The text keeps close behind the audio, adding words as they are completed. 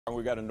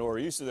We got a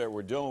nor'easter that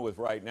we're dealing with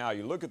right now.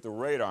 You look at the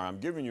radar, I'm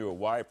giving you a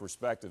wide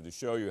perspective to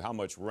show you how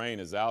much rain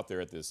is out there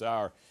at this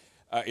hour.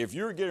 If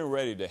you're getting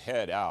ready to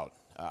head out,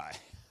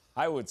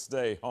 I would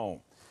stay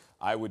home.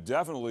 I would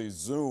definitely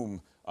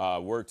Zoom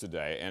work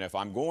today, and if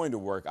I'm going to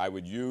work, I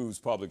would use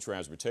public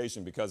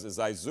transportation, because as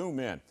I zoom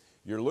in,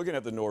 you're looking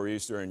at the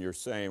nor'easter and you're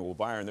saying, well,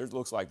 Byron, there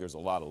looks like there's a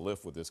lot of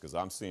lift with this because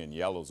I'm seeing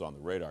yellows on the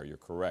radar. You're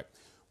correct.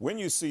 When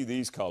you see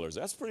these colors,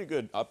 that's pretty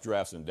good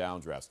updrafts and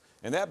downdrafts.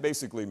 And that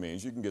basically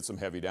means you can get some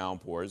heavy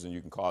downpours and you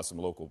can cause some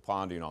local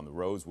ponding on the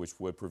roads, which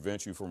would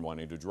prevent you from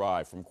wanting to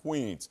drive from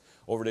Queens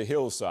over to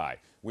Hillside.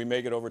 We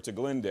make it over to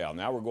Glendale.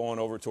 Now we're going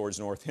over towards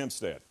North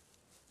Hempstead,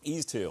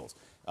 East Hills.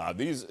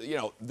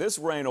 This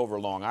rain over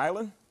Long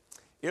Island,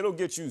 it'll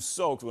get you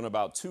soaked in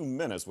about 2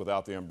 minutes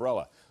without the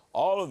umbrella.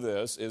 All of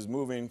this is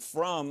moving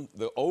from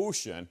the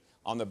ocean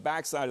on the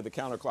backside of the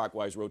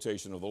counterclockwise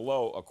rotation of the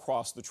low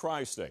across the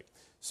tri-state.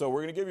 So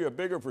we're going to give you a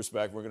bigger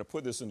perspective. We're going to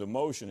put this into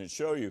motion and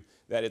show you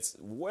that it's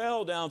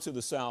well down to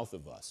the south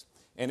of us.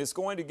 And it's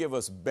going to give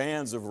us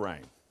bands of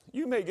rain.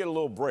 You may get a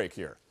little break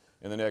here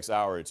in the next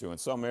hour or two in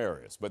some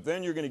areas, but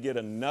then you're going to get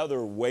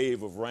another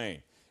wave of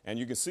rain. And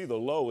you can see the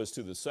low is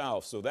to the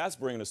south, so that's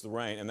bringing us the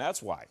rain, and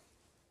that's why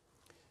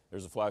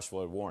there's a flash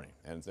flood warning,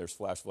 and there's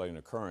flash flooding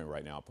occurring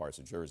right now in parts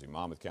of Jersey,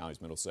 Monmouth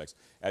counties, Middlesex,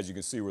 as you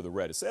can see where the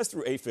red. It says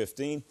through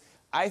 8:15.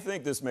 I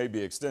think this may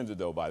be extended,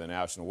 though, by the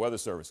National Weather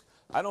Service.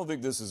 I don't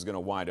think this is going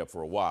to wind up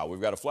for a while. We've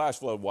got a flash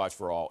flood watch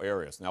for all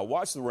areas. Now,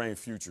 watch the rain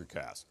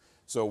futurecast.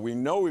 So we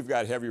know we've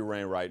got heavy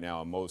rain right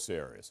now in most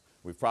areas.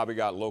 We've probably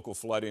got local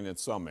flooding in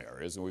some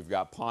areas, and we've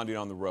got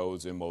ponding on the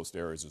roads in most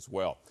areas as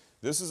well.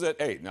 This is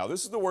at 8. Now,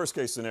 this is the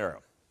worst-case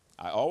scenario.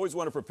 I always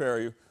want to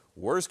prepare you,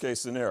 worst-case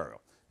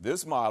scenario.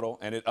 This model,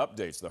 and it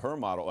updates, the HER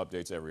model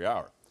updates every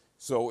hour.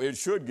 So it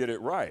should get it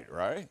right?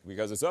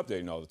 Because it's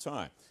updating all the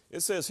time.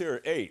 It says here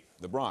at 8,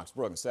 the Bronx,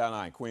 Brooklyn, Staten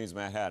Island, Queens,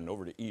 Manhattan,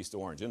 over to East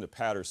Orange, into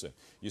Patterson.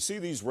 You see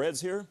these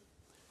reds here?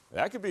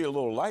 That could be a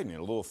little lightning,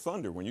 a little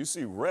thunder. When you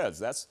see reds,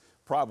 that's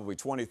probably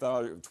 20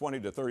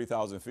 to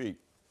 30,000 feet.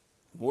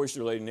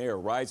 Moisture-laden air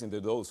rising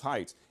to those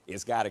heights.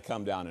 It's got to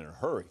come down in a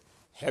hurry.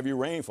 Heavy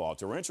rainfall,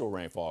 torrential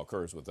rainfall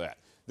occurs with that.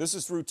 This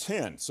is through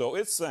 10, so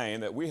it's saying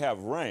that we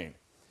have rain,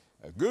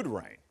 good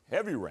rain,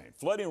 heavy rain,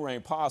 flooding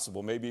rain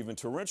possible, maybe even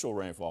torrential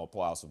rainfall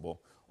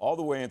possible, all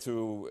the way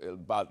into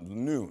about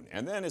noon.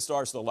 And then it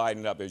starts to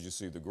lighten up as you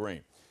see the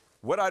green.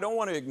 What I don't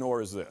want to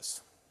ignore is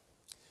this.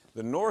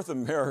 The North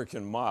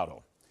American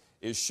model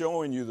is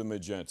showing you the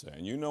magenta.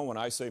 And you know when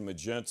I say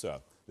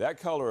magenta, that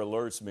color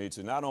alerts me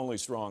to not only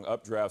strong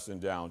updrafts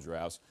and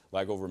downdrafts,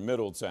 like over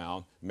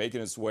Middletown, making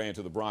its way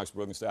into the Bronx,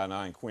 Brooklyn, Staten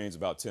Island, Queens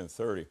about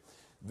 10:30.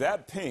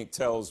 That pink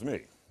tells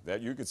me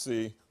that you could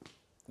see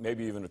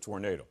maybe even a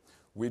tornado.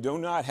 We do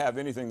not have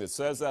anything that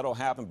says that'll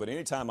happen, but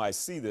anytime I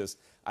see this,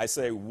 I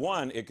say,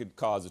 1, it could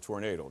cause a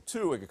tornado.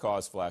 2, it could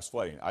cause flash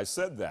flooding. I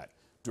said that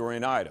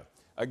during Ida.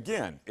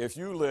 Again, if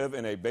you live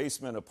in a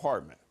basement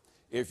apartment,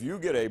 if you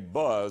get a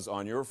buzz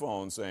on your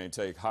phone saying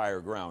take higher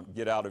ground,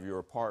 get out of your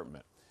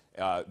apartment,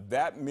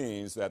 that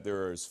means that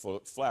there is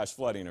flash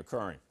flooding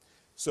occurring.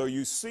 So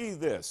you see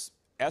this.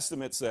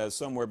 Estimate says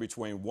somewhere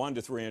between 1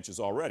 to 3 inches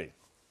already.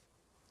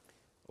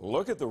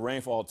 Look at the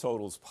rainfall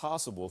totals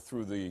possible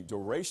through the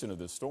duration of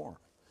this storm.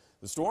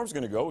 The storm's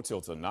going to go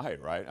till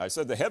tonight, right? I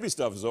said the heavy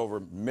stuff is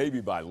over maybe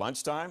by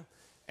lunchtime,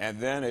 and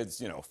then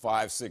it's,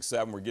 5, 6,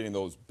 7. We're getting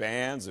those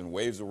bands and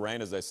waves of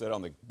rain, as I said,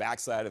 on the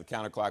backside of the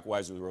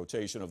counterclockwise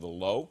rotation of the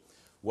low.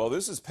 Well,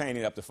 this is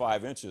painting up to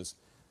 5 inches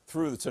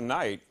through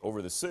tonight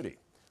over the city.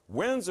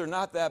 Winds are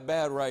not that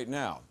bad right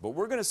now, but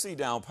we're going to see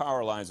down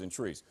power lines and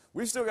trees.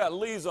 We've still got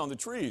leaves on the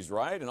trees,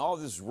 right? And all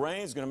this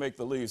rain is going to make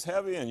the leaves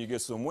heavy, and you get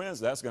some winds.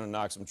 That's going to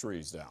knock some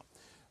trees down.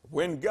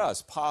 Wind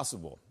gusts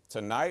possible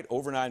tonight,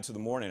 overnight into the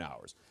morning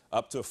hours,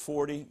 up to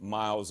 40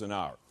 miles an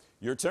hour.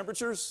 Your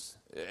temperatures,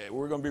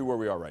 we're going to be where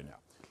we are right now.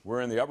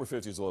 We're in the upper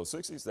 50s, low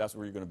 60s. That's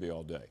where you're going to be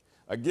all day.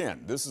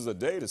 Again, this is a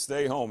day to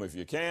stay home if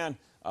you can.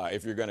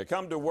 If you're going to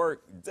come to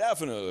work,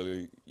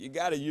 definitely you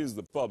got to use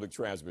the public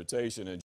transportation. And